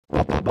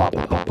Hello!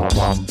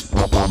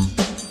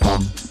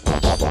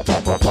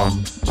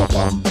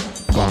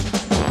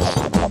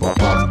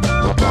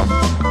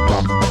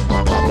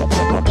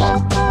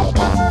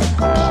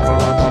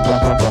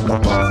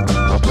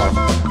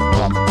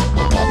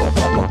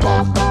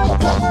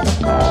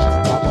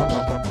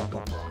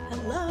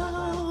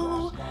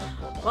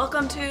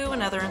 Welcome to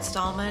another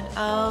installment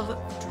of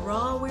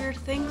Draw Weird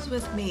Things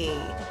with me.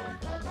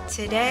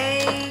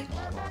 Today,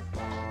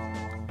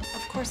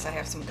 of course I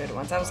have some good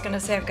ones. I was gonna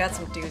say I've got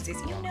some doozies.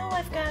 You know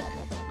I've got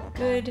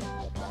good,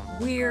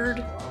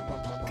 weird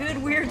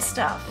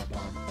stuff.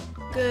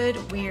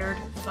 Good, weird,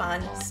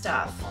 fun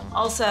stuff.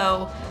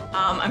 Also,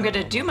 I'm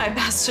gonna do my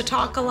best to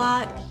talk a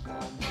lot.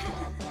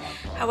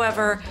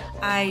 However,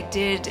 I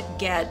did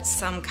get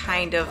some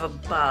kind of a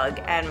bug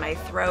and my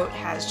throat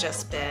has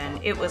just been,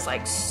 it was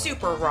like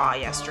super raw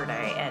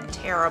yesterday and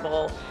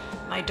terrible.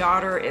 My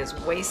daughter is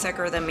way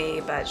sicker than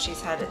me, but she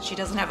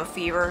doesn't have a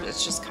fever.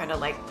 It's just kind of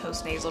like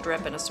post-nasal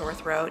drip and a sore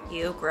throat.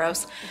 Ew,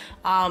 gross.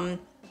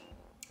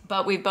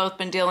 But we've both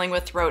been dealing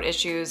with throat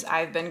issues.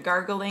 I've been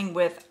gargling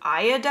with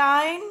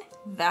iodine.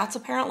 That's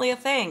apparently a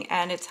thing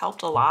and it's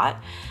helped a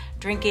lot.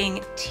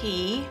 Drinking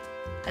tea,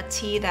 a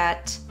tea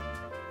that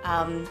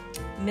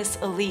Miss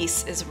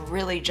Elise is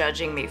really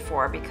judging me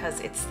for because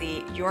it's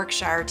the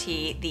Yorkshire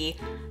tea,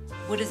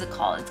 what is it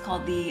called? It's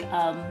called the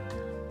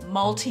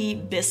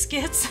malty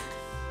biscuits.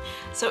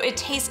 So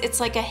it's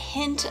like a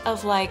hint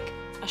of like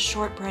a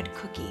shortbread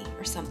cookie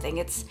or something.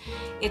 It's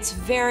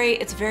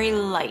very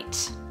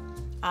light.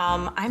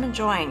 I'm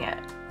enjoying it.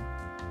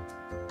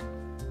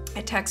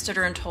 I texted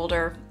her and told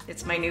her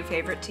it's my new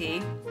favorite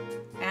tea.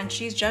 And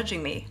she's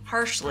judging me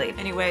harshly.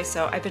 Anyway,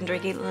 so I've been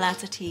drinking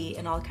lots of tea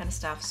and all that kind of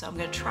stuff. So I'm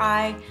gonna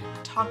try,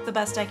 talk the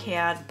best I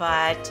can,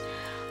 but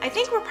I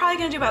think we're probably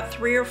gonna do about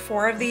 3 or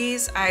 4 of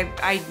these.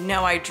 I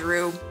know I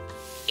drew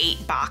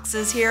 8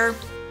 boxes here,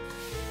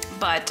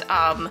 but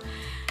I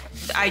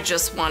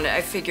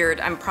figured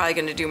I'm probably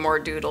gonna do more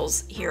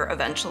doodles here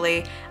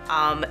eventually.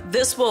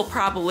 This will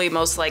probably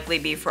most likely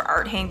be for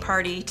art hang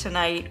party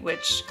tonight,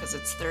 because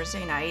it's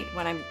Thursday night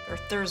or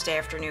Thursday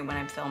afternoon when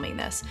I'm filming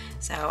this.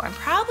 So I'm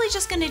probably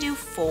just gonna do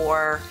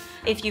 4.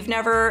 If you've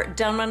never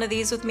done one of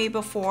these with me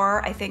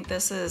before, I think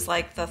this is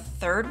like the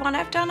 3rd one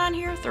I've done on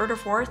here, 3rd or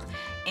 4th.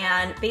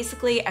 And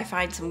basically I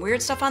find some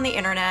weird stuff on the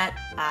internet,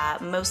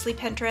 mostly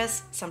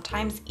Pinterest,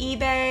 sometimes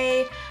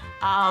eBay,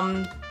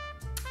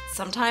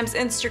 sometimes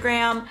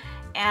Instagram,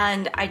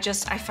 and I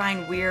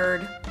find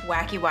weird,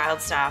 wacky, wild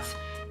stuff,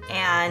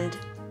 and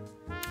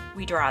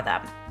we draw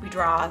them. We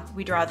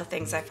draw the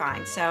things I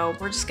find. So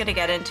we're just gonna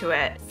get into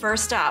it.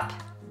 First up,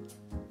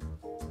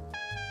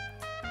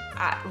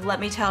 let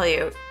me tell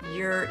you,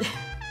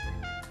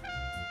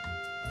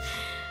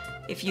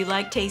 if you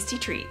like tasty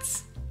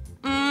treats,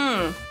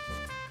 oh,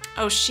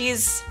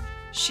 she's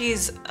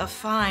a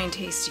fine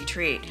tasty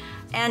treat.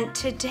 And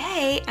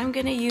today I'm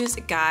gonna use,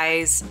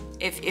 guys,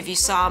 if you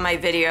saw my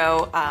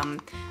video,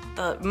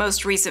 the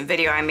most recent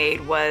video I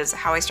made was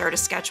how I started a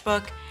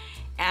sketchbook,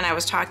 and I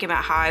was talking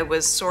about how I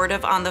was sort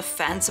of on the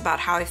fence about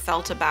how I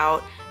felt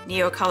about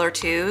Neocolor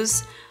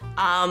 2s.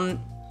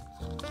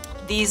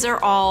 These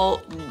are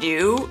all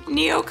new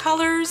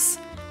Neocolors.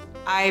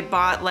 I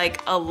bought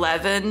like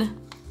 11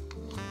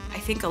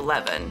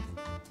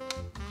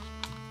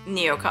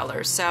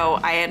 Neocolors, so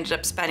I ended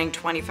up spending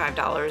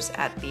 $25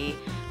 at the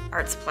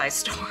art supply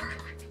store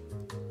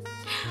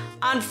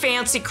on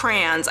fancy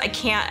crayons. I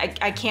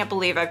can't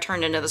believe I've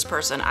turned into this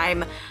person.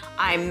 I'm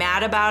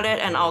mad about it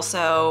and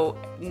also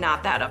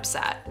not that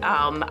upset.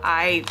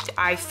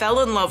 I fell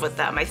in love with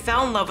them. I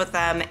fell in love with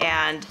them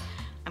and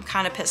I'm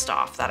kind of pissed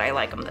off that I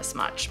like them this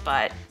much,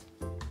 but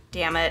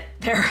damn it,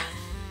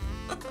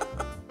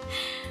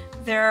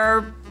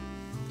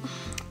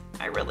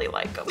 I really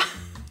like them.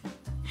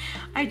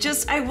 I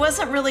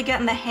wasn't really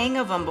getting the hang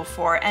of them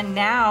before, and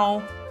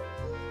now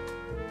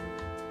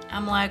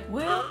I'm like,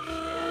 well,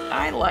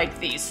 I like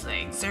these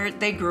things.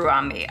 They grew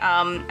on me.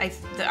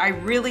 I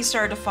really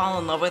started to fall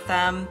in love with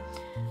them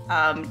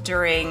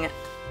during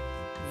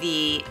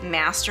the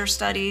Master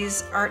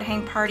Studies Art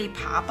Hang Party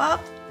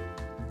pop-up,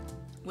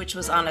 which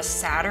was on a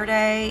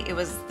Saturday. It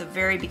was the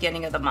very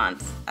beginning of the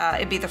month.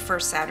 It'd be the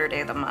first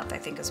Saturday of the month, I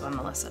think is when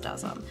Melissa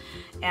does them.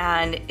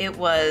 And it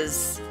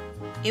was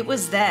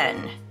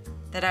then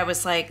that I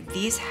was like,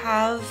 these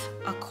have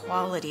a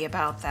quality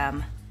about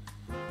them.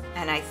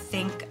 And I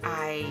think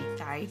I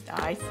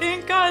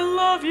think I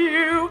love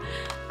you.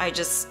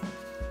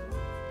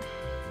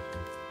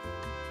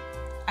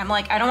 I'm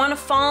like, I don't want to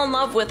fall in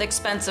love with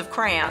expensive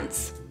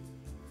crayons.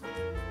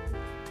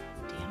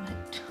 Damn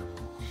it.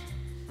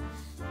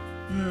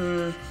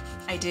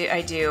 I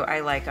do.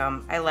 I like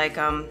them.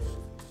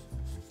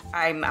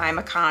 I'm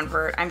a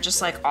convert. I'm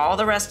just like all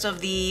the rest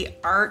of the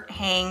art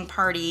hang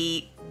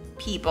party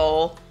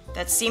people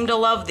that seem to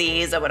love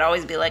these, that would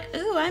always be like,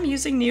 ooh, I'm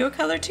using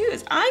Neocolor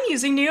 2s. I'm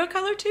using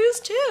Neocolor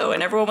 2s too.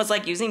 And everyone was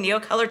like using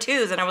Neocolor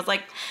 2s. And I was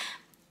like,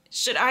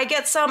 should I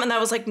get some? And I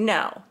was like,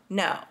 no,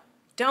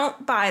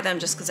 don't buy them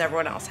just because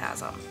everyone else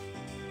has them.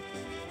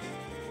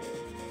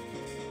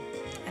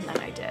 And then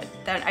I did.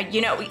 Then I,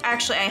 you know,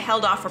 actually I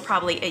held off for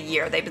probably a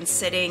year. They've been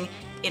sitting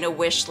in a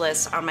wish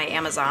list on my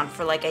Amazon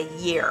for like a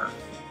year.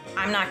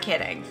 I'm not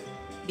kidding.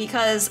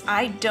 Because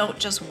I don't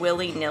just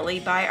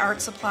willy-nilly buy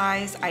art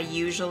supplies. I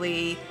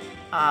usually,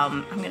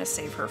 I'm gonna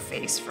save her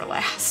face for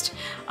last.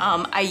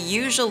 I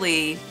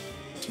usually,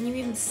 can you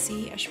even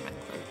see? I should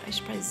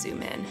probably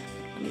zoom in.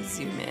 Let me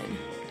zoom in.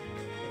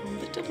 A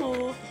little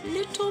more,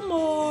 little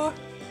more,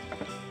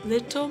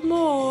 little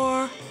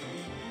more.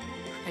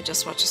 I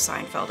just watched a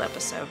Seinfeld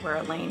episode where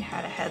Elaine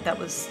had a head that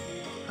was,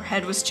 her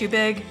head was too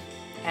big,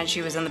 and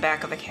she was in the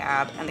back of a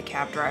cab, and the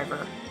cab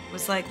driver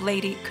was like,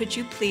 "Lady, could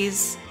you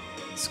please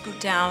scoot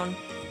down?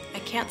 I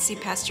can't see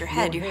past your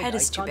head. Your head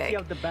is too big."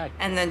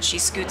 And then she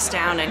scoots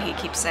down, and he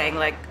keeps saying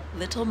like,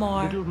 "Little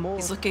more." Little more.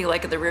 He's looking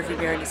like in the rearview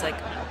mirror, and he's like,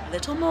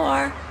 "Little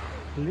more.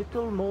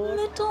 Little more.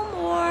 Little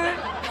more."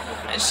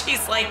 And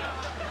she's like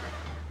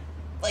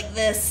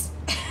this.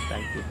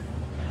 Thank you.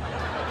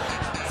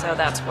 So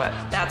that's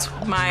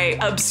my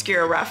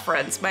obscure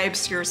reference, my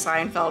obscure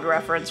Seinfeld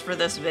reference for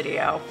this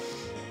video.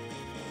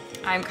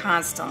 I'm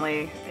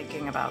constantly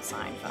thinking about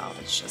Seinfeld.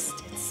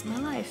 It's my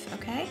life,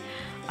 okay?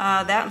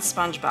 That and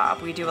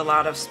SpongeBob. We do a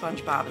lot of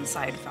SpongeBob and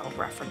Seinfeld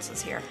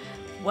references here.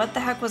 What the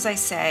heck was I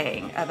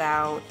saying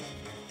about,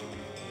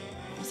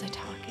 what was I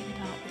talking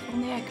about? If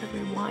only I could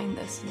rewind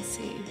this and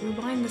see.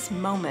 Rewind this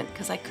moment,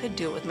 because I could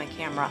do it with my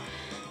camera.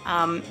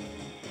 I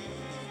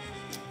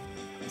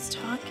was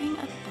talking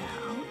about,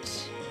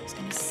 I was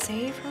gonna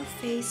save her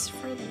face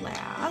for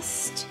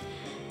last.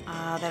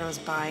 That I was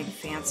buying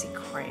fancy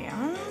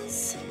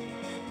crayons.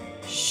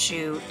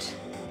 Shoot.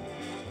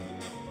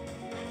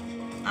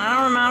 I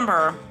don't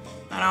remember.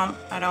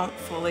 I don't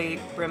fully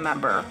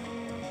remember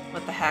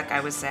what the heck I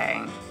was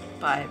saying,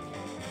 but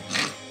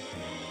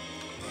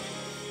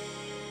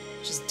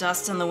just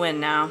dust in the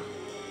wind now.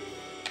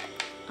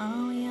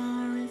 Oh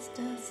yeah, it's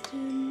dust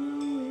in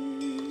the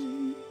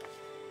wind.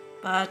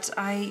 But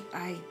I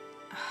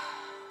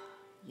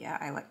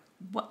like,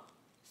 what?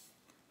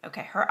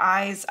 Okay, her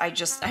eyes,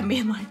 I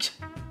mean like,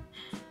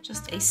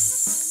 just a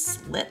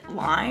slit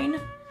line.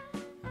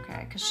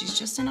 Okay, because she's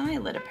just an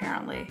eyelid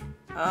apparently.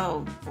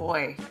 Oh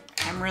boy,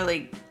 I'm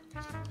really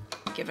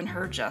giving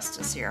her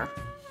justice here.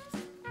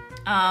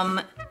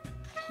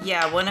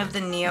 Yeah, one of the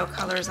Neo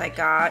colors I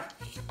got,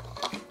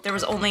 there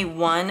was only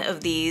one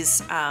of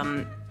these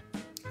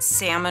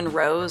salmon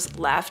rose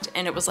left,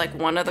 and it was like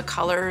one of the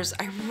colors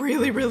I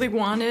really, really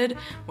wanted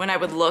when I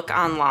would look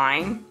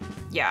online.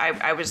 Yeah,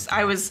 I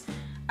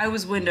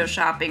was window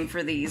shopping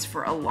for these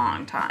for a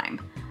long time.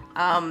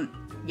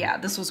 Yeah,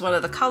 this was one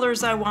of the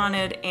colors I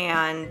wanted,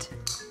 and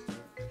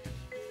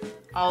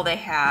all they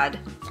had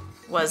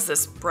was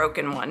this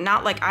broken one.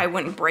 Not like I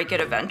wouldn't break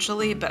it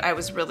eventually, but I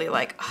was really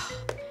like, ugh.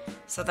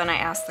 So then I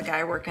asked the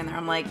guy working there,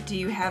 I'm like, "Do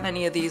you have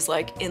any of these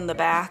like in the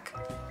back?"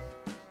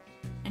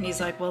 And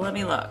he's like, "Well, let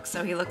me look."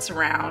 So he looks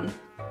around,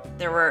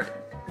 there were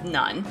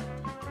none.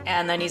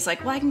 And then he's like,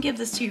 "Well, I can give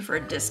this to you for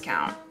a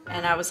discount."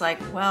 And I was like,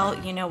 "Well,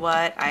 you know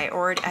what?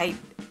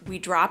 We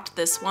dropped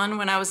this one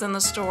when I was in the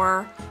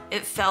store.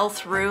 It fell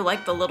through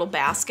like the little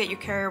basket you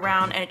carry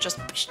around, and it just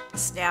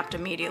snapped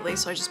immediately.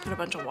 So I just put a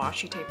bunch of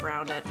washi tape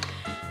around it."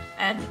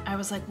 And I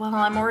was like, "Well,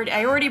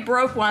 I already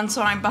broke one,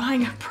 so I'm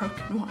buying a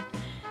broken one."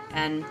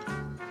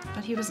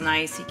 But he was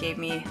nice. He gave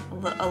me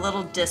a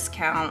little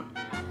discount,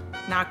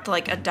 knocked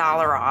like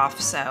 $1 off.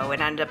 So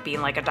it ended up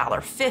being like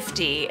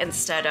 $1.50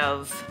 instead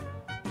of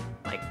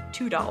like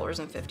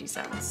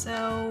 $2.50.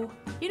 So,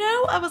 you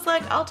know, I was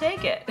like, I'll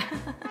take it.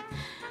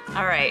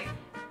 All right,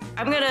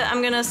 I'm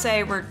gonna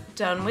say we're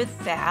done with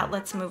that.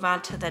 Let's move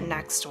on to the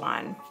next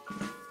one.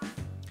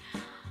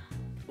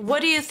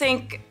 What do you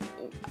think?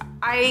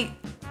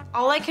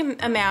 All I can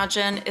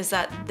imagine is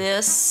that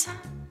this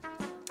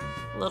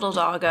little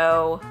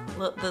doggo,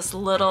 this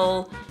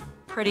little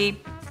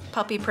pretty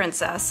puppy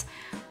princess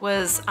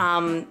was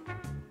on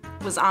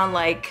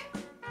like,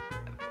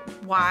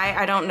 why,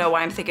 I don't know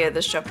why I'm thinking of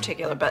this show in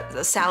particular, but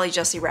the Sally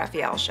Jessy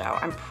Raphael show.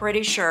 I'm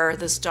pretty sure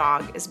this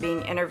dog is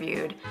being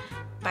interviewed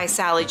by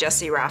Sally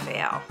Jessy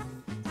Raphael.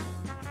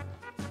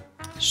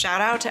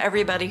 Shout out to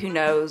everybody who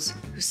knows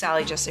who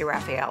Sally Jessy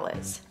Raphael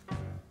is.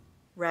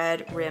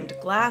 Red rimmed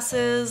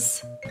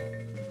glasses,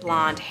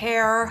 blonde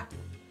hair,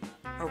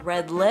 a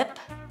red lip,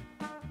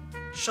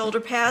 shoulder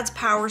pads,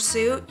 power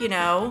suit, you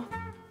know,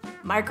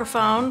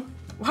 microphone.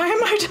 Why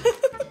am I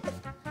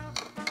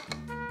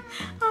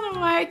I don't know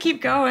why I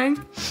keep going.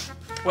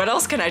 What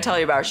else can I tell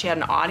you about her? She had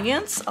an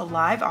audience, a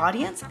live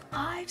audience,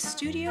 live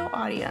studio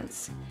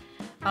audience.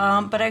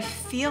 But I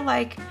feel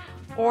like,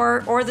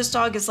 or this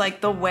dog is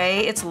like, the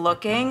way it's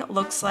looking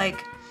looks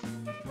like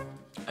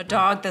a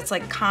dog that's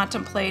like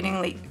contemplating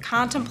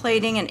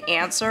an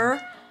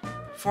answer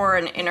for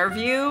an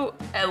interview,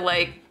 and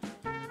like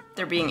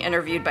they're being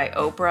interviewed by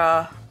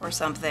Oprah or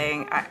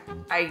something.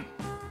 I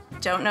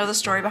don't know the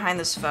story behind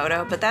this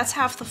photo, but that's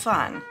half the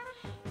fun,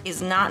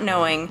 is not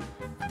knowing.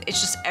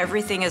 It's just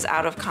everything is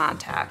out of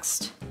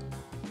context.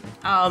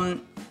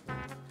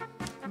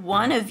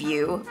 One of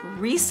you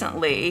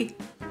recently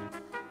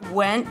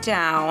went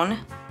down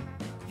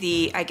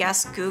the, I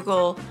guess,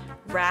 Google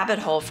rabbit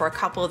hole for a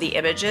couple of the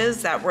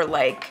images that were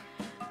like,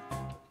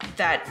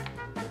 that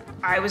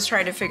I was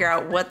trying to figure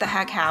out what the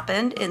heck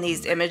happened in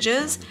these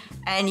images,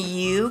 and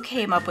you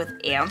came up with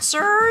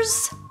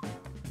answers,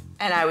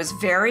 and I was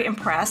very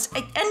impressed.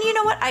 And you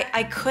know what?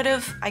 I could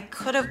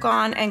have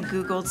gone and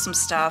Googled some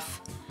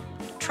stuff.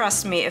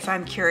 Trust me, if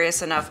I'm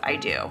curious enough, I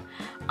do.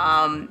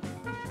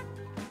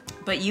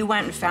 But you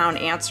went and found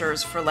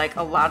answers for like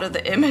a lot of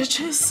the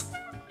images.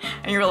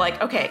 And you're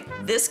like, okay,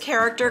 this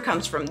character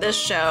comes from this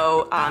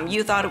show.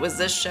 You thought it was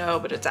this show,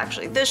 but it's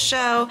actually this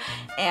show.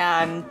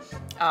 And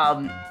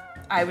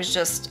I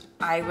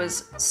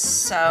was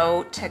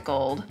so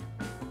tickled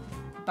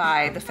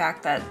by the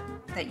fact that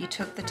you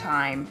took the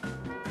time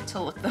to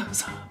look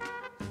those up.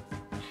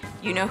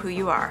 You know who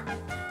you are.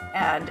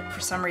 And for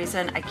some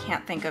reason, I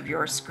can't think of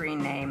your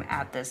screen name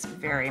at this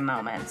very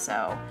moment.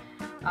 So,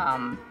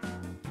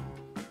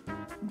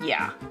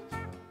 yeah.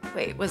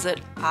 Wait, was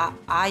it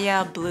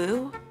Aya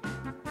Blue?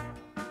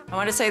 I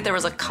want to say there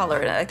was a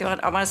color. I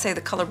want to say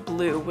the color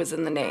blue was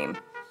in the name.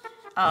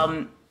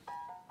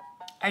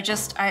 I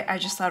just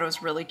thought it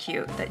was really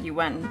cute that you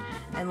went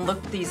and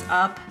looked these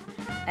up,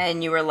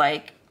 and you were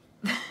like,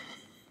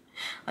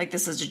 like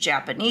this is a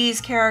Japanese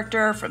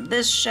character from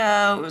this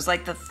show. It was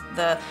like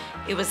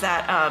it was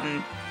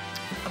that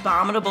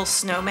abominable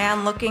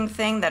snowman looking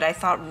thing that I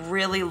thought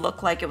really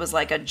looked like it was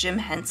like a Jim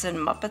Henson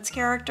Muppets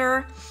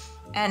character.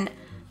 And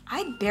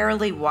I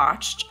barely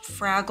watched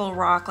Fraggle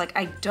Rock. Like,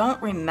 I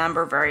don't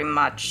remember very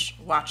much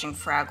watching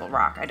Fraggle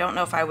Rock. I don't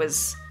know if I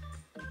was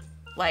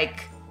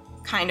like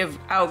kind of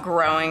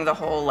outgrowing the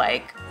whole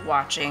like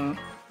watching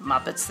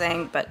Muppets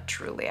thing, but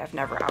truly I've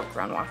never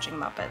outgrown watching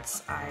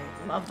Muppets. I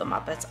love the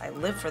Muppets. I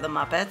live for the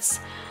Muppets.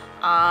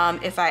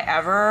 If I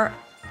ever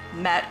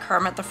met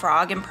Kermit the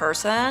Frog in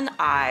person,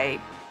 I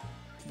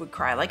would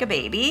cry like a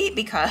baby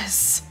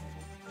because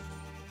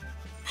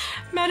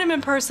met him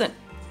in person.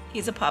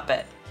 He's a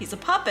puppet. He's a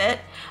puppet,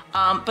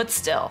 but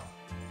still,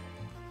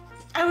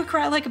 I would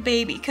cry like a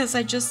baby because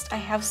I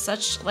have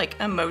such like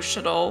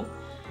emotional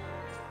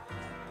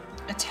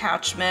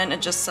attachment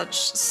and just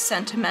such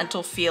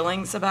sentimental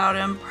feelings about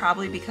him,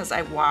 probably because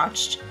I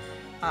watched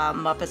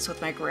Muppets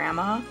with my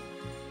grandma.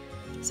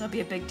 So it'd be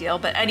a big deal.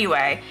 But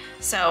anyway,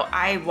 so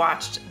I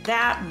watched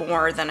that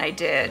more than I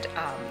did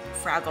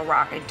Fraggle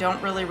Rock. I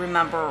don't really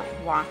remember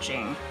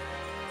watching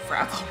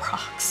Fraggle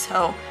Rock,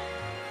 so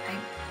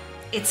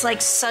it's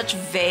like such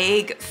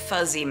vague,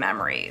 fuzzy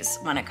memories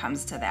when it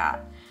comes to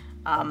that.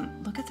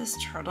 Look at this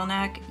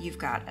turtleneck. You've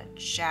got a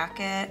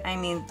jacket. I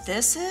mean,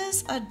 this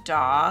is a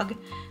dog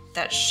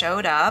that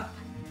showed up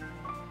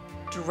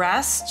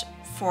dressed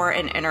for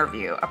an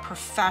interview, a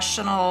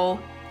professional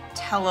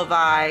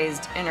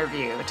televised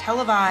interview,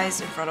 televised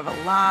in front of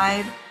a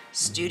live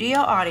studio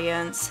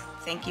audience.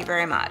 Thank you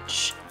very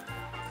much.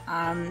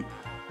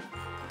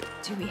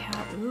 Do we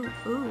have,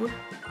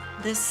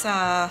 this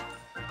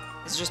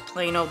is just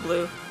plain old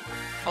blue.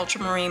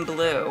 Ultramarine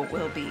blue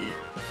will be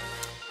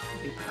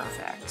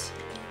perfect.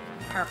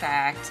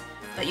 Perfect.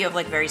 But you have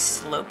like very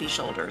slopey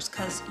shoulders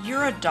because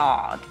you're a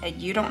dog and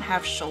you don't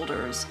have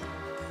shoulders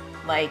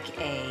like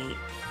a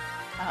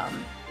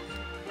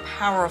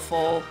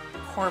powerful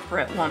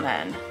corporate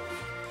woman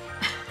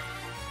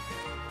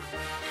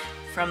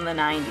from the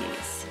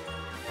 90s.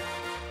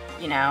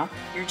 You know,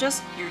 you're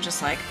just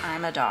like,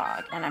 I'm a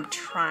dog and I'm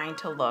trying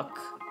to look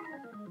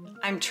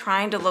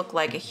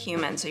like a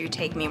human, so you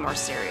take me more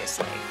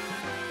seriously.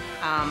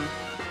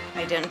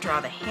 I didn't draw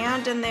the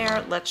hand in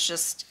there.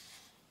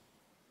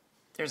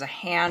 There's a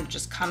hand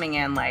just coming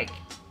in like,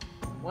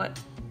 what?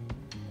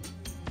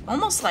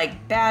 Almost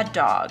like bad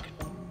dog.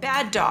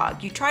 Bad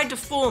dog, you tried to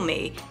fool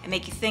me and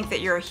make you think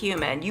that you're a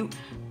human.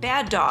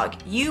 Bad dog,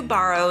 you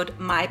borrowed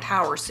my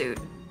power suit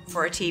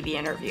for a TV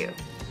interview.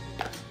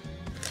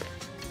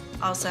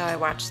 Also, I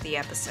watched the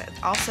episode.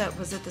 Also,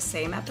 was it the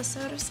same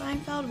episode of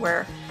Seinfeld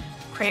where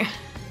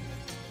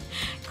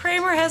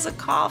Kramer has a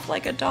cough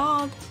like a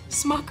dog?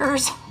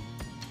 Smuckers.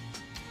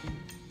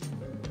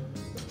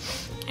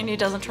 And he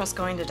doesn't trust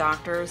going to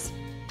doctors.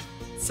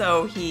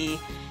 So he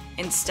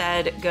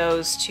instead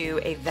goes to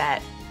a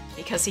vet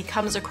because he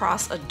comes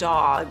across a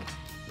dog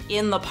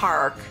in the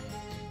park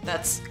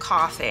that's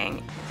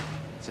coughing.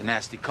 It's a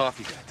nasty cough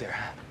you got there.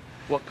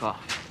 What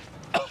cough?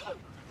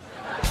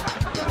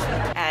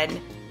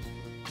 And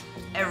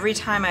every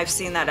time I've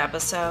seen that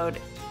episode,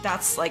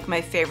 that's like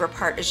my favorite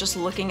part, is just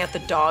looking at the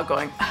dog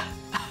going,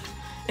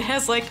 it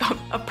has like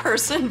a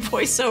person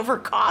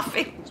voiceover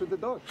coughing. That's what the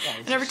dog does.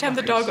 And every time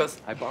the dog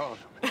goes, I borrowed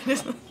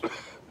him.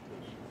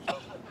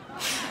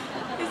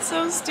 It's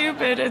so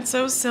stupid and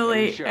so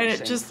silly, and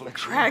it just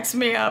cracks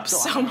me up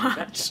so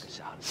much.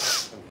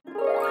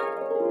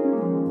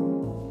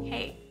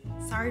 Hey,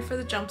 sorry for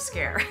the jump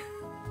scare.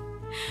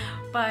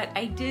 But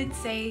I did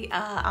say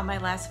on my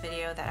last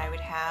video that I would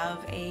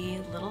have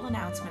a little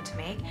announcement to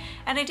make,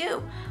 and I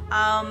do.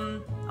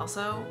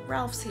 Also,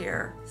 Ralph's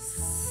here.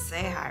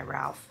 Say hi,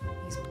 Ralph.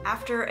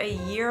 After a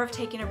year of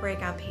taking a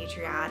break on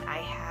Patreon, I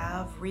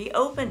have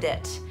reopened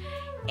it.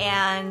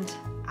 And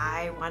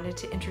I wanted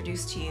to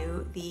introduce to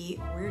you the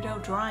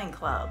Weirdo Drawing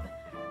Club.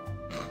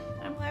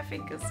 I'm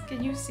laughing because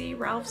can you see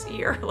Ralph's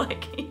ear?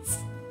 Like he's...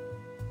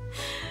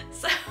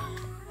 So...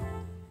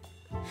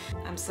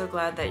 I'm so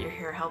glad that you're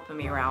here helping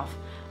me, Ralph.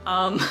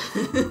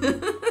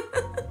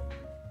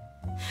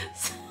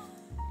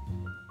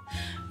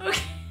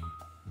 Okay.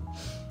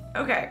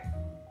 Okay.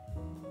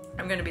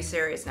 I'm gonna be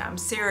serious now. I'm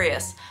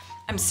serious.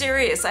 I'm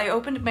serious. I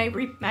reopened my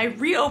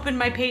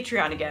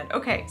Patreon again.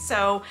 Okay,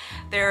 so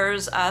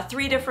there's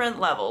 3 different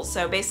levels.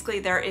 So basically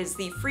there is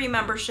the free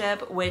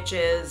membership, which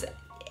is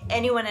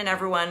anyone and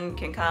everyone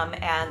can come,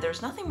 and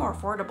there's nothing more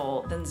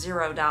affordable than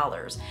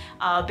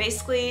 $0.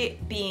 Basically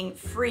being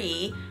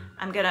free,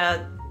 I'm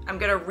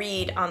gonna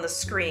read on the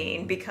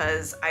screen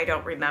because I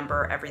don't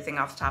remember everything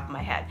off the top of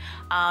my head.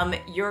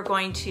 You're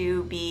going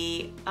to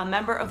be a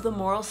member of the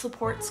Moral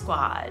Support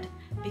Squad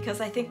because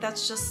I think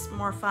that's just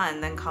more fun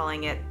than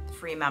calling it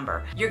free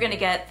member. You're gonna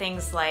get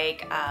things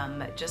like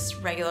just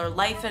regular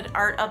life and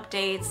art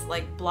updates,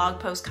 like blog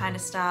post kind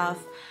of stuff,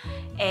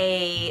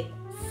 a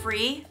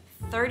free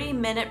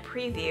 30-minute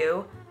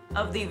preview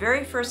of the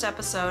very first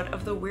episode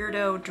of the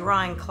Weirdo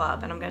Drawing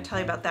Club, and I'm going to tell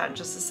you about that in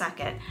just a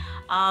second,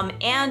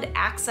 and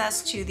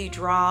access to the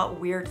Draw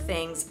Weird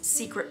Things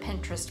secret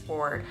Pinterest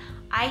board.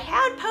 I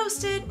had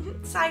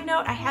posted, side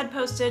note, I had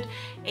posted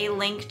a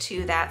link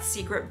to that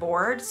secret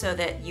board so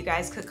that you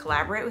guys could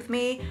collaborate with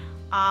me.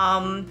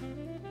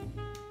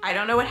 I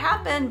don't know what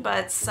happened,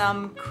 but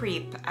some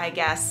creep, I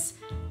guess,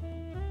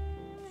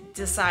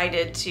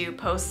 decided to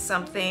post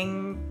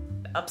something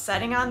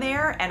upsetting on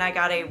there, and I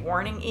got a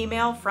warning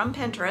email from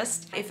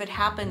Pinterest if it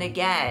happened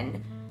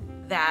again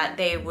that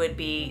they would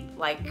be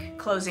like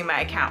closing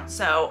my account.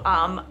 So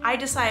I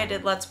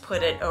decided let's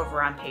put it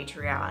over on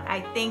Patreon.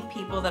 I think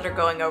people that are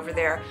going over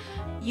there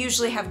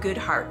usually have good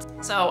hearts.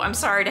 So I'm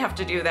sorry to have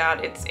to do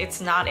that.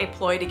 It's not a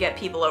ploy to get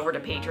people over to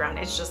Patreon.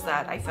 It's just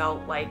that I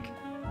felt like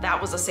that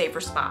was a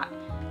safer spot.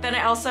 Then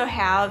I also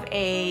have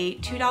a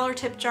 $2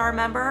 tip jar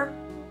member,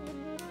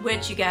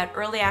 which you get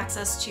early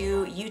access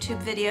to YouTube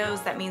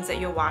videos. That means that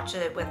you'll watch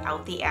it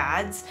without the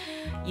ads.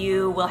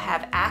 You will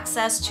have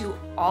access to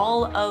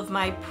all of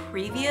my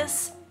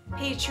previous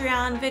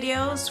Patreon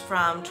videos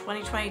from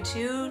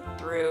 2022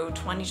 through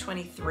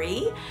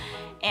 2023,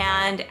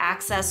 and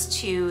access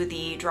to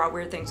the Draw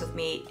Weird Things with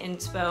Me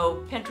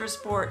inspo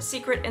Pinterest board,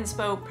 secret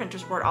inspo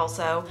Pinterest board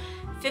also,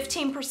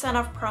 15%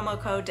 off promo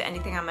code to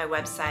anything on my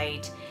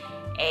website,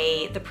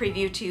 the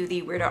preview to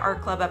the Weirdo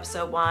Art Club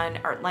episode 1,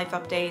 art life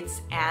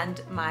updates,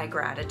 and my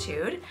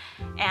gratitude.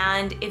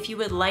 And if you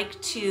would like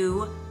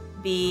to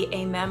be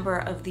a member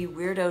of the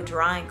Weirdo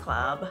Drawing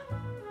Club,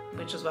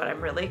 which is what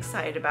I'm really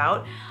excited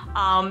about,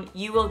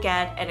 you will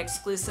get an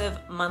exclusive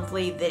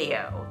monthly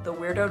video, the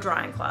Weirdo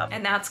Drawing Club.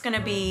 And that's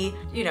gonna be,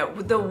 you know,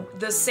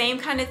 the same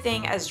kind of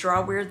thing as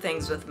Draw Weird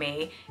Things with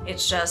Me.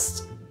 It's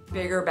just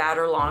bigger,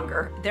 badder,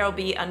 longer. There'll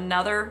be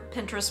another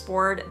Pinterest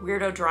board,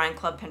 Weirdo Drawing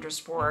Club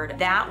Pinterest board.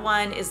 That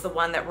one is the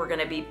one that we're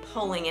gonna be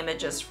pulling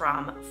images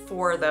from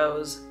for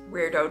those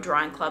Weirdo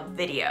Drawing Club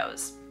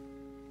videos.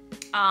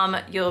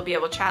 You'll be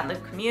able to chat in the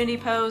community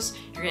posts.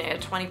 You're gonna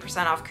get a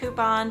 20% off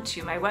coupon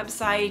to my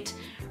website,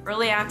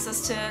 early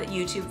access to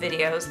YouTube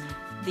videos,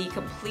 the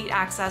complete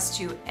access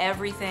to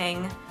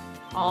everything,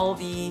 all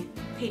the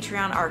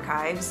Patreon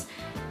archives,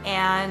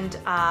 and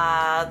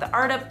the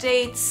art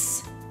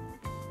updates.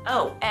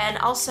 Oh, and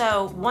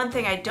also one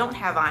thing I don't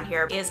have on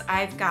here is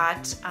I've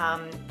got,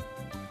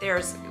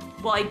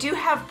 well, I do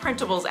have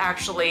printables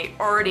actually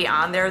already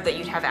on there that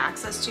you'd have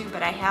access to,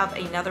 but I have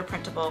another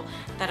printable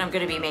that I'm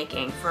gonna be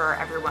making for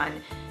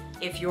everyone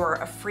if you're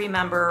a free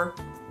member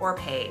or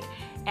paid.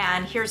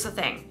 And here's the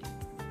thing,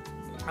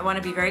 I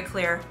wanna be very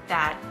clear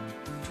that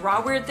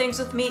Draw Weird Things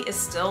with Me is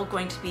still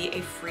going to be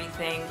a free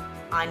thing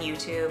on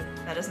YouTube.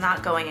 That is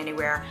not going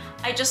anywhere.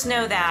 I just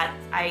know that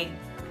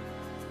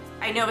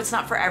I know it's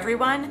not for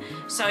everyone,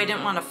 so I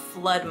didn't want to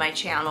flood my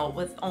channel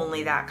with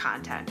only that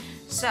content.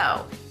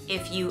 So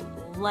if you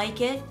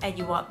like it and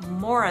you want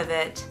more of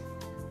it,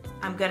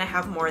 I'm gonna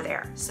have more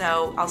there.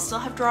 So I'll still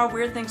have Draw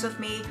Weird Things with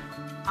Me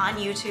on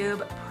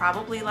YouTube,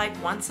 probably like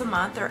once a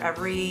month or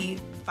every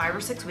 5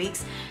 or 6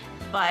 weeks,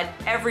 but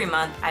every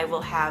month I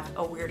will have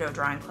a Weirdo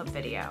Drawing Club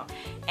video.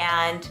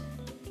 And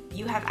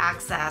you have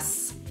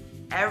access,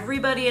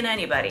 everybody and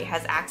anybody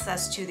has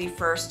access to the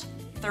first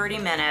 30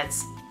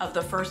 minutes of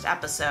the first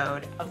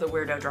episode of the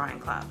Weirdo Drawing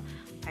Club.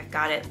 I've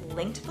got it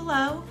linked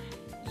below.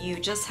 You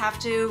just have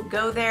to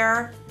go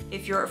there.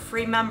 If you're a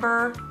free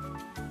member,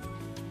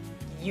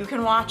 you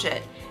can watch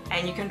it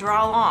and you can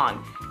draw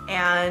along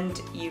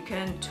and you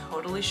can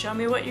totally show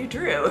me what you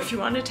drew if you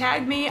want to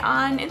tag me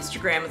on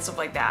Instagram and stuff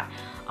like that.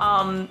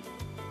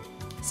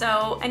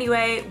 So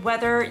anyway,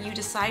 whether you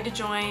decide to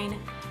join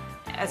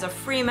as a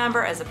free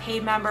member, as a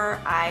paid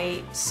member,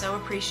 I so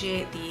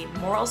appreciate the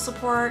moral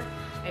support.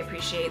 I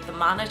appreciate the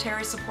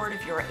monetary support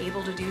if you're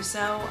able to do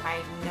so.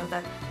 I know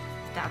that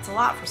that's a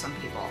lot for some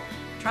people.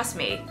 Trust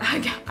me,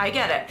 I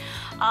get it.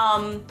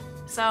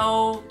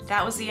 So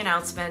that was the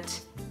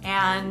announcement,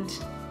 and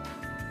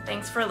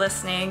thanks for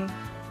listening.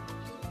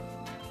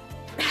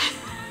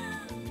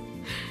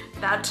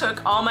 That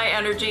took all my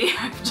energy.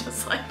 I'm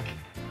just like,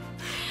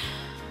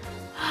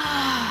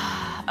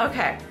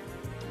 okay.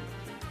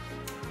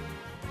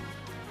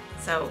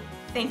 So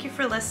thank you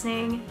for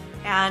listening,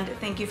 and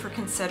thank you for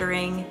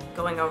considering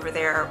going over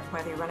there,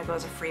 whether you want to go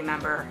as a free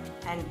member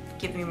and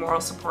give me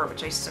moral support,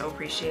 which I so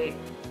appreciate,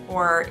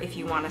 or if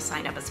you want to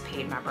sign up as a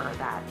paid member.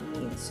 That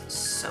means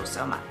so,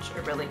 so much.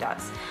 It really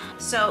does.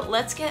 So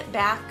let's get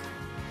back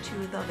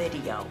to the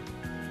video.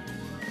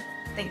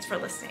 Thanks for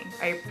listening.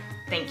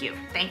 Thank you.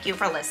 Thank you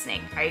for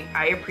listening.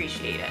 I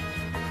appreciate it.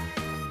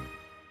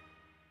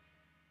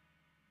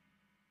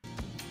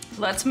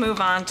 Let's move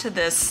on to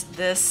this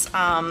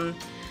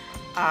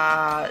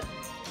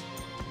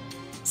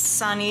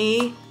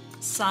sunny,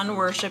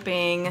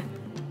 sun-worshipping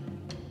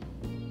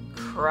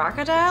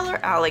crocodile or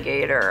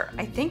alligator?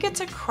 I think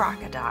it's a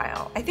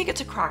crocodile.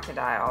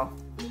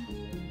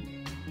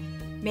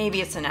 Maybe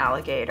it's an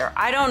alligator.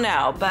 I don't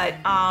know, but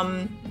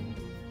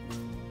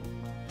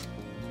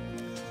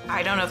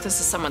I don't know if this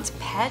is someone's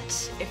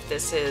pet, if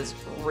this is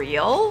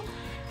real.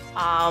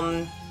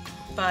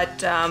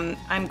 But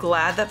I'm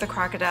glad that the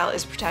crocodile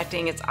is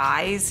protecting its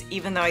eyes,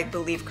 even though I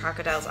believe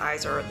crocodile's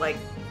eyes are like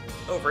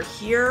over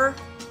here.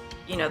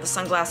 You know, the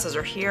sunglasses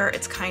are here.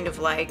 It's kind of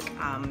like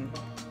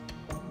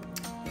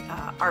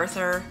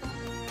Arthur,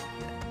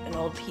 an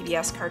old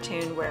PBS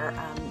cartoon where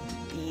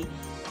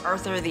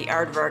Arthur the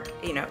aardvark,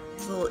 you know,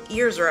 his little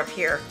ears are up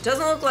here.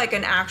 Doesn't look like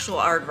an actual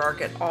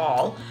aardvark at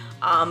all,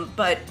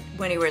 but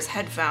when he wears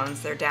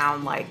headphones, they're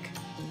down like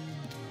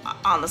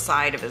on the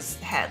side of his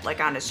head, like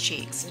on his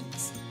cheeks.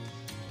 It's,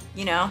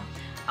 you know?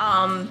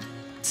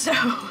 So,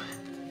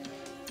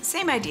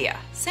 same idea.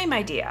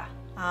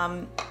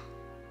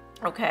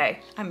 Okay,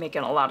 I'm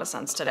making a lot of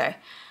sense today.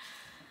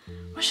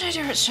 What should I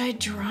do? Should I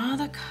draw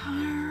the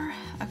car?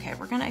 Okay,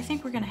 I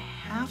think we're gonna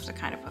have to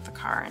kind of put the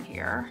car in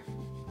here.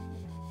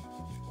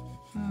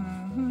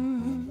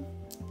 I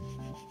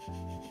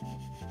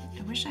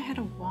wish I had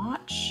a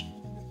watch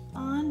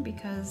on,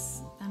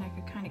 because then I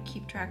could kind of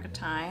keep track of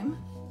time.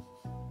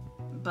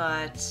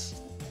 But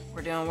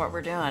we're doing what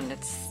we're doing.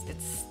 It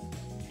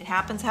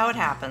happens how it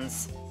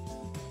happens.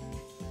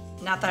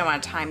 Not that I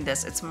want to time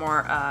this, it's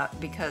more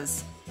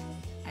because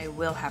I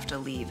will have to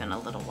leave in a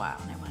little while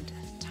and I want to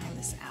time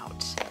this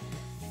out.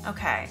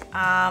 Okay,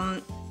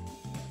 I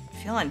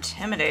feel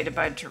intimidated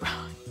by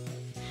drawing.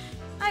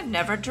 I've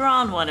never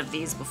drawn one of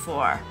these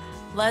before.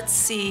 Let's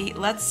see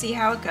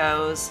how it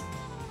goes.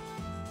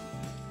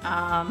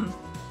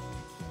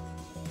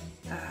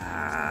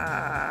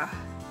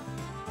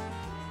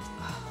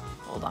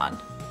 Hold on.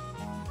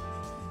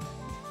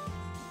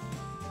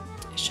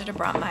 I should have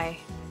brought my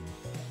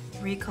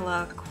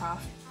Ricola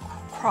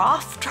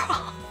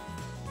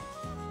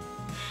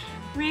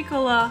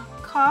Ricola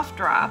cough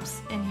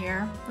drops in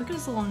here. Look at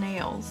his little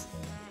nails.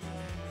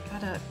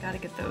 Gotta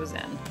get those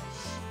in.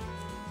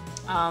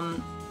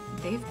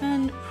 They've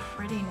been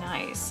pretty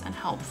nice and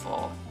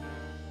helpful.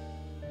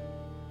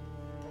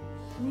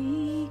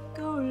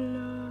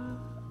 Ricola.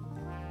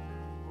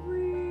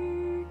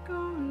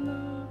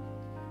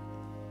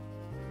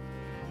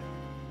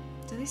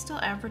 Do they still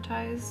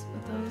advertise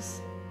with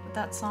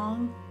that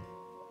song?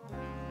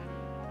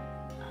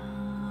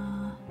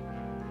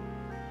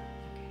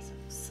 Okay, so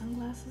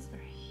sunglasses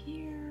are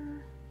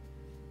here.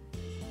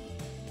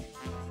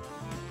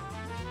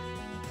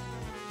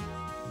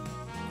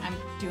 I'm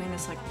doing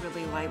this like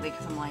really lightly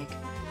because I'm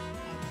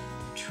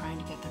trying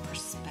to get the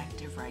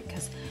perspective right,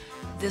 because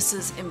this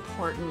is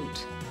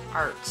important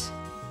art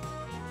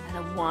and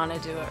I want to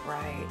do it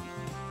right.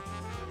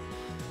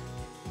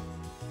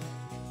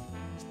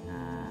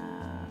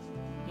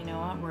 You know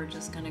what, we're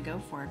just gonna go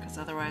for it, because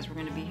otherwise we're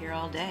gonna be here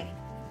all day.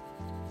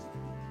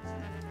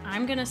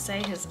 I'm gonna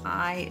say his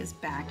eye is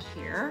back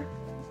here,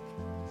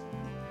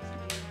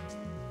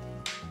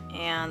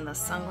 and the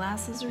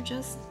sunglasses are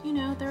just, you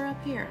know, they're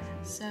up here.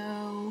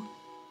 So,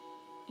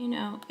 you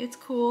know, it's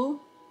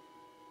cool.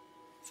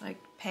 It's like,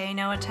 pay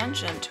no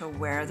attention to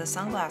where the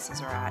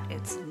sunglasses are at.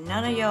 It's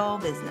none of your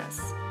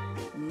business.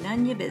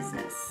 None your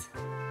business.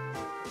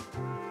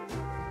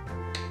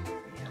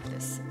 We have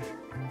this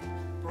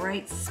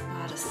bright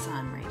spot of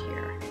sun right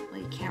here. Well,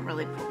 you can't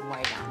really put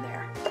white on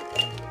there,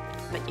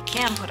 but you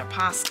can put a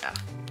pasta,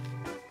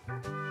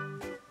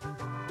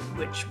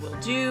 which will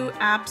do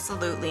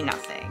absolutely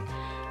nothing,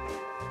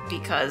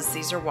 because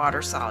these are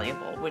water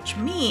soluble, which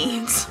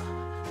means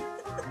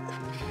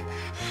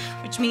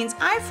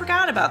I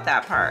forgot about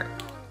that part.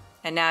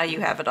 And now you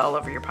have it all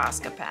over your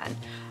Posca pen.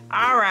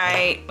 All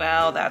right,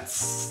 well,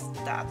 that's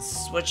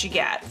what you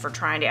get for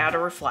trying to add a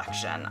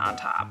reflection on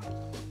top.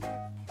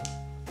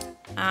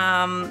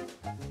 I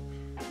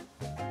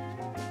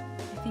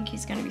think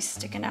he's gonna be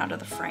sticking out of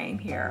the frame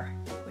here,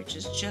 which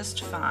is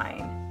just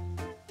fine.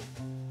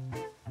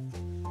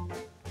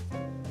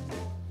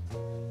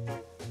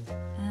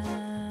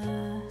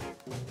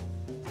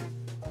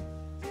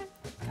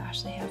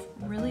 Gosh, they have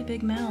really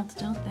big mouths,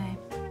 don't they?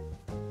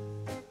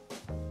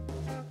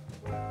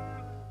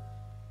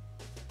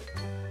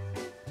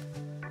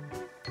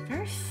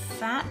 Very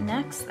fat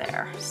necks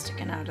there,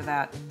 sticking out of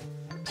that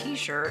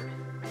t-shirt.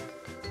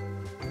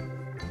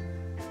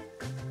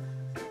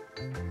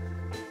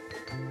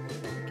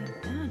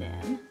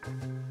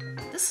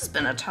 This has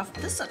been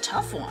this is a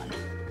tough one.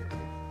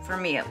 For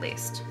me, at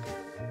least.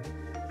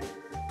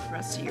 The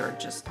rest of you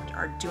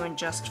are doing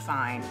just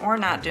fine, or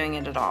not doing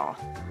it at all,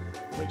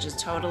 which is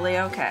totally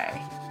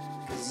okay,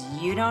 because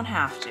you don't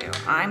have to.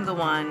 I'm the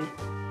one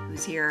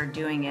who's here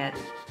doing it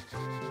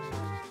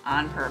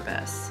on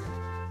purpose.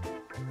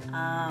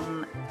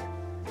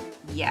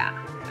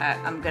 Yeah,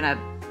 I'm gonna...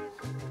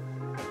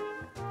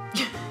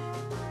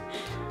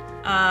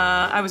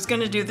 I was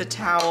gonna do the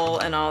towel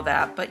and all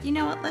that, but you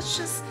know what, let's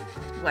just,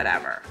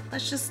 whatever.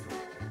 Let's just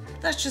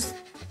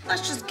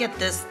get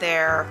this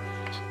there,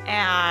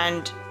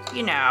 and,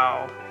 you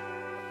know,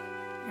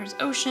 there's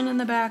ocean in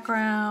the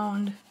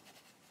background.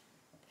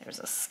 There's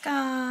a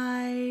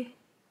sky. You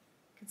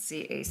can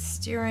see a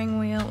steering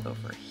wheel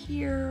over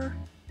here.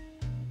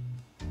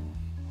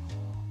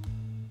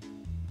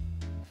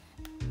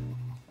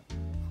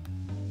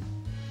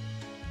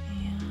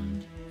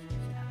 And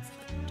that's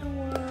the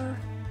door.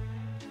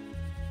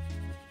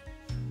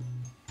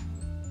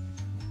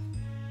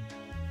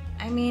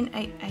 I mean,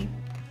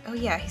 oh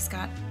yeah, he's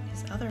got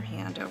his other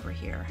hand over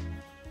here.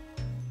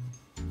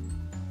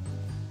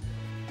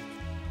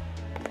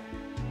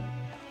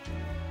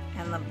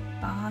 And the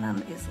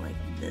bottom is like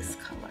this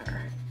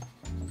color.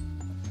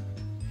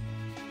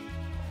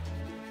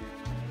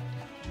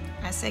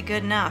 I say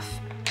good enough.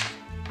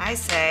 I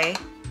say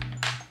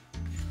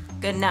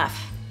good enough.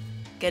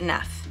 Good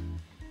enough.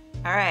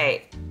 All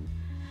right.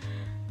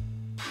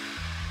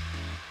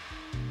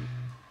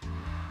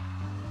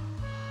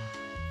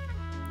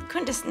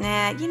 Couldn't just,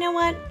 nah, you know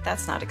what?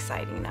 That's not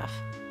exciting enough.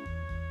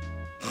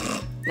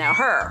 Now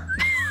her.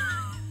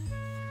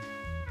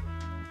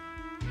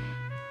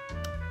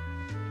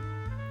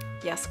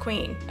 Yes,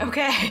 queen.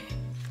 Okay.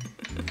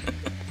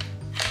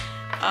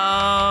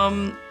 Are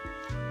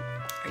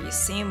you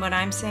seeing what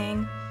I'm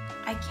seeing?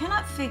 I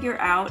cannot figure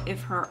out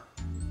if her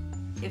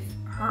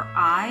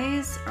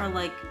eyes are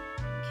like,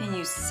 can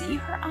you see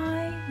her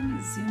eye? Let me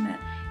zoom in.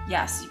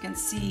 Yes, you can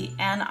see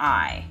an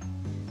eye.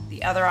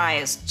 The other eye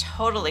is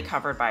totally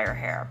covered by her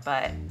hair,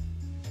 but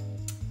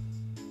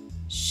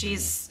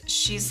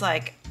she's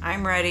like,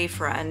 I'm ready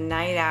for a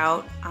night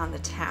out on the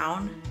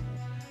town,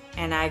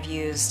 and I've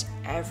used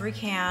every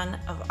can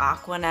of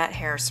Aquanet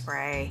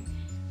hairspray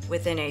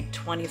within a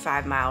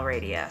 25-mile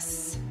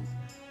radius.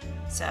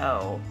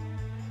 So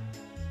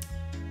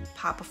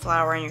pop a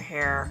flower in your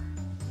hair,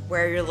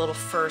 wear your little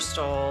fur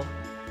stole.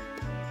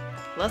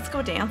 Let's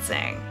go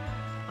dancing.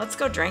 Let's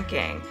go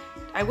drinking.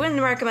 I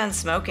wouldn't recommend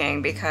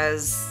smoking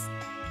because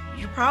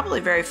you're probably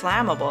very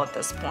flammable at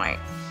this point.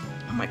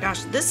 Oh my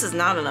gosh, this is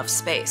not enough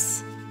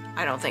space,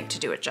 I don't think, to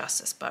do it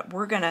justice, but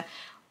we're gonna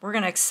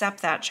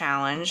accept that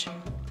challenge,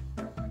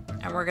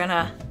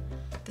 and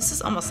this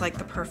is almost like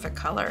the perfect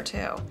color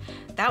too.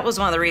 That was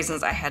one of the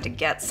reasons I had to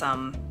get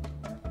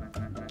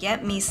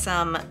me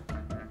some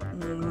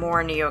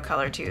more Neo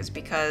Color 2s,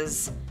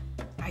 because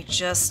I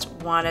just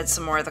wanted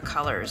some more of the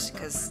colors,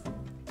 because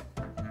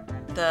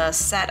the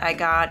set I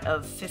got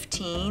of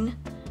 15,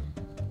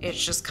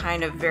 it's just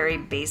kind of very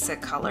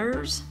basic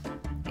colors.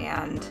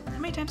 And how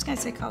many times can I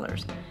say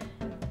colors?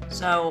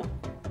 So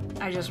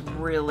I just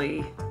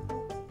really,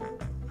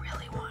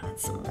 really wanted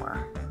some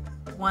more.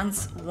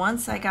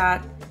 Once I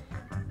got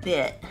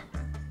bit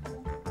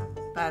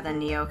by the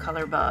Neo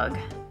Color bug,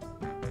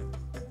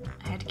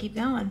 I had to keep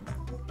going.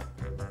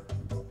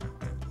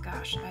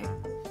 Gosh,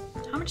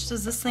 how much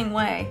does this thing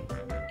weigh?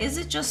 Is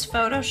it just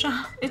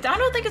Photoshop? I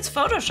don't think it's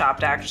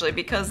Photoshopped actually,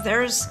 because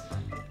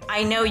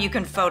I know you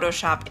can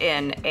Photoshop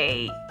in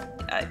a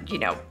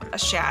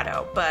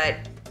shadow, but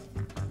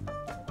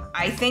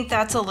I think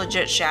that's a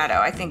legit shadow.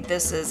 I think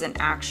this is an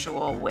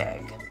actual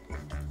wig.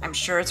 I'm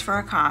sure it's for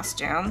a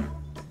costume,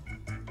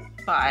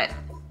 but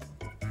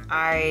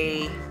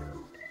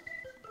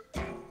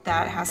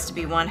that has to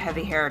be one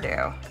heavy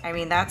hairdo. I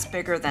mean, that's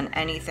bigger than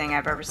anything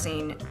I've ever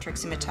seen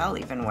Trixie Mattel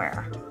even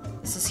wear.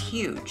 This is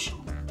huge.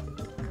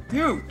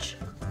 Huge.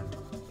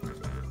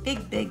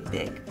 Big, big,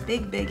 big,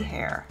 big, big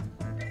hair.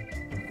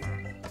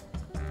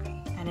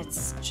 And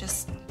it's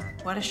just,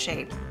 what a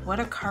shape. What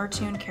a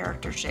cartoon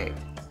character shape.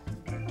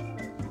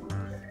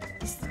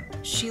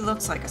 She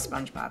looks like a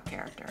SpongeBob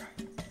character.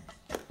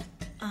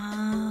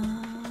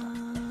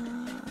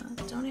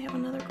 Don't I have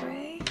another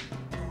gray?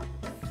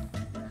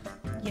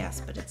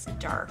 Yes, but it's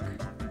dark,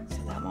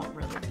 so that won't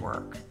really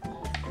work.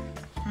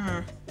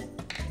 I'm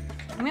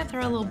gonna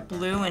throw a little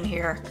blue in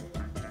here.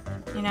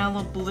 You know, a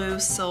little blue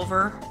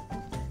silver.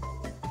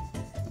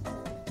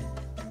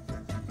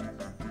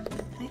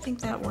 I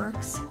think that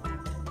works.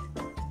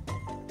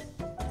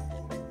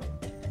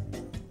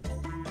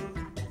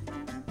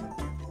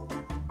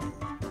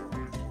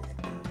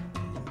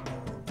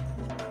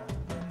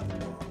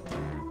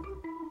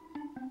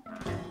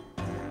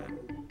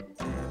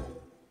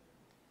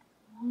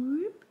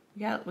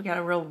 We got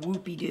a real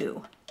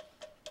whoopie-doo.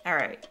 All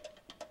right,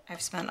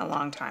 I've spent a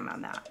long time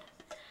on that.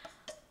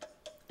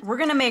 We're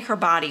gonna make her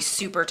body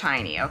super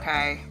tiny,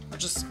 okay?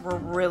 We're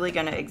really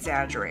gonna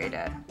exaggerate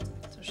it.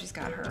 So she's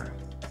got her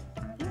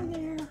in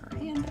there, her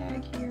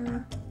handbag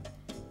here,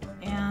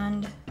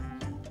 and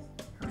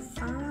her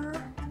fur.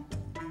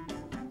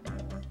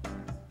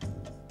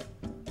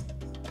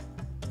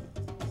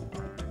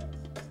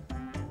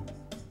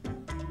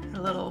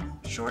 her little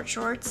short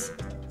shorts.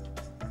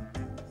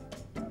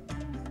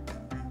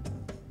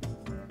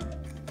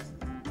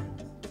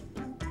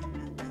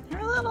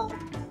 Her little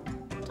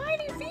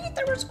tiny feet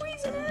that were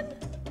squeezing in.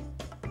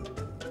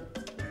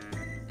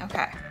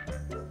 Okay.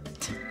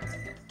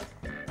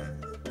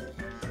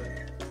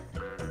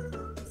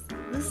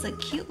 This is a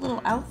cute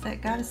little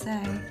outfit, gotta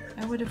say.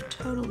 I would have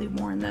totally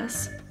worn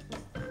this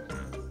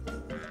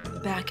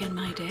back in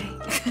my day.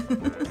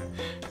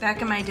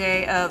 Back in my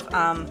day of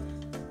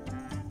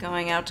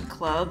going out to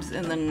clubs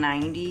in the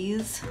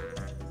 90s.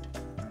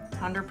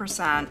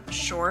 100%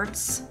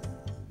 shorts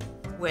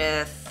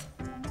with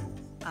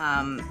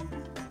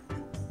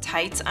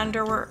tights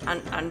underwords?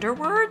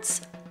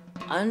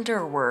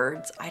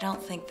 Underwords? I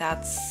don't think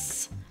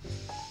that's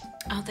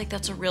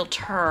a real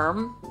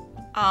term.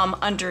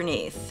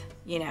 Underneath,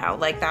 you know,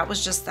 like that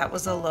was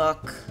a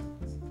look.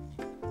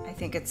 I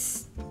think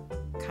it's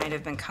kind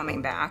of been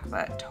coming back,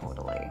 but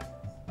totally.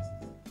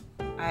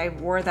 I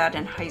wore that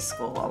in high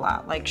school a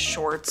lot, like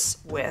shorts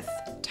with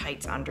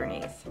tights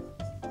underneath.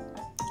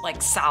 Like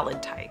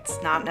solid tights,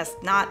 not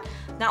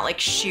like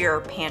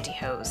sheer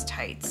pantyhose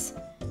tights.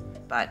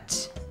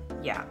 But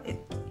yeah,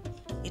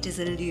 it is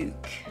a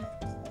look.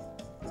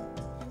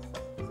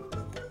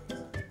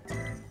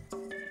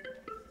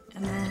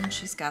 And then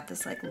she's got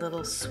this like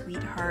little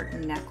sweetheart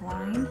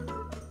neckline.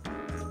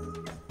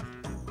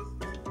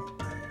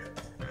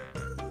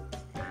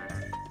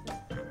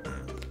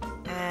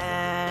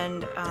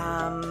 And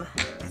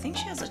I think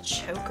she has a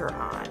choker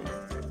on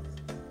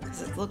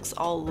because it looks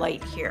all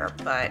light here,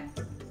 but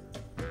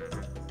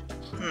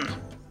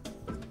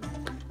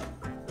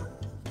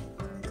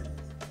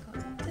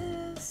got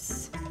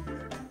this.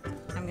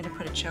 I'm gonna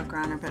put a choker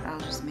on her, but I'll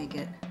just make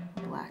it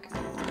black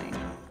outline.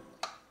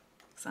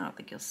 I don't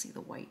think you'll see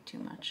the white too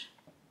much.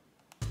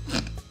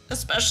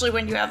 Especially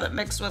when you have it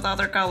mixed with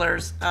other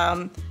colors.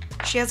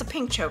 She has a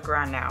pink choker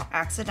on now,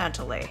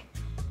 accidentally.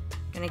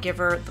 Gonna give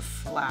her the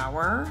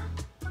flower.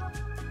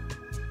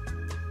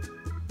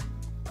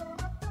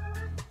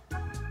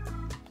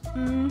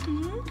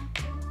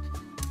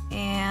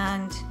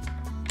 And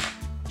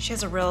she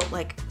has a real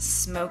like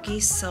smoky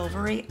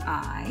silvery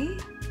eye.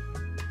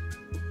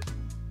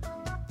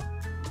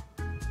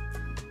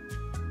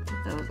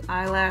 Put those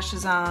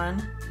eyelashes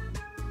on.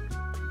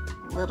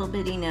 Little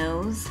bitty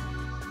nose.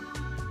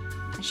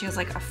 And she has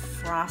like a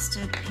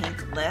frosted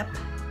pink lip.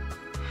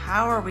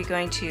 How are we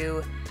going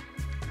to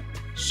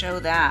show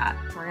that?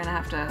 We're gonna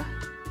have to,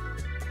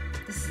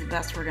 this is the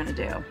best we're gonna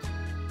do.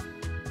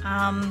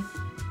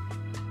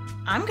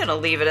 I'm gonna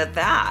leave it at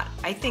that.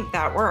 I think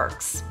that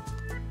works.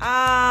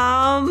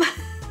 I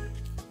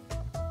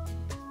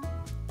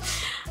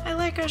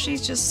like how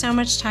she's just so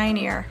much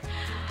tinier.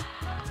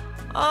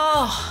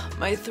 Oh,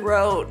 my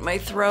throat, my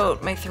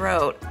throat, my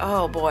throat.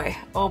 Oh boy,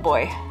 oh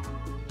boy.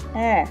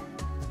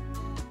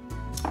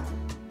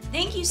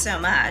 Thank you so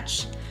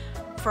much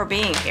for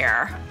being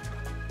here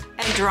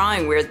and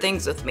drawing weird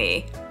things with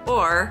me,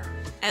 or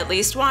at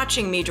least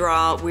watching me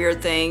draw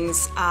weird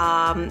things.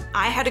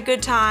 I had a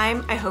good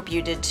time. I hope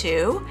you did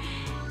too.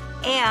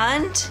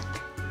 And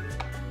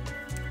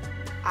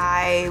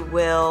I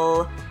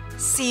will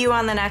see you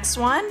on the next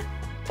one,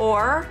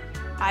 or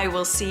I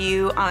will see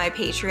you on my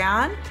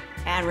Patreon.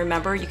 And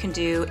remember, you can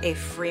do a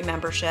free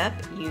membership.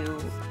 You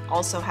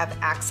also have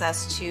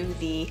access to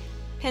the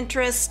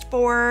Pinterest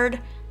board.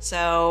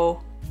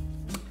 So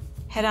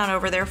head on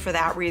over there for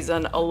that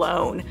reason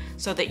alone,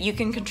 so that you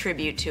can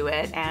contribute to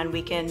it and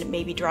we can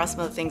maybe draw some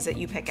of the things that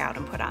you pick out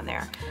and put on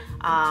there.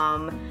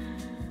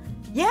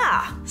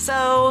 Yeah,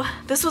 so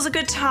this was a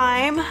good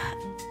time.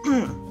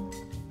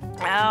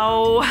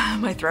 Oh,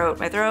 my throat,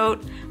 my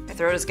throat. My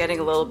throat is getting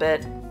a little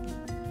bit,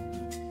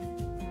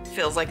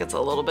 feels like it's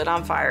a little bit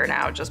on fire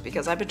now just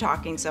because I've been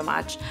talking so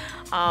much,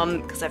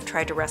 because I've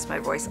tried to rest my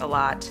voice a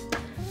lot.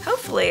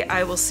 Hopefully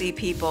I will see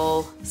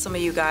people, some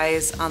of you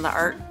guys on the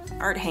art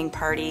hang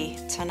party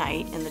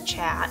tonight in the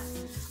chat.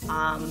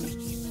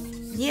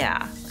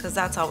 Yeah, because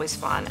that's always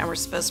fun. And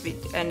it's supposed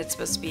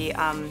to be,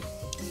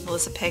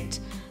 Melissa picked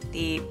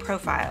the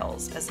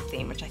profiles as a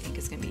theme, which I think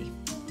is gonna be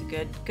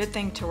a good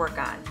thing to work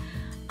on.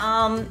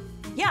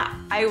 Yeah,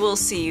 I will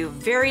see you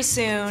very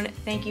soon.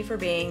 Thank you for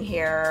being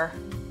here.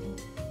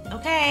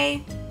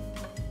 Okay,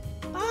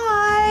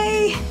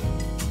 bye.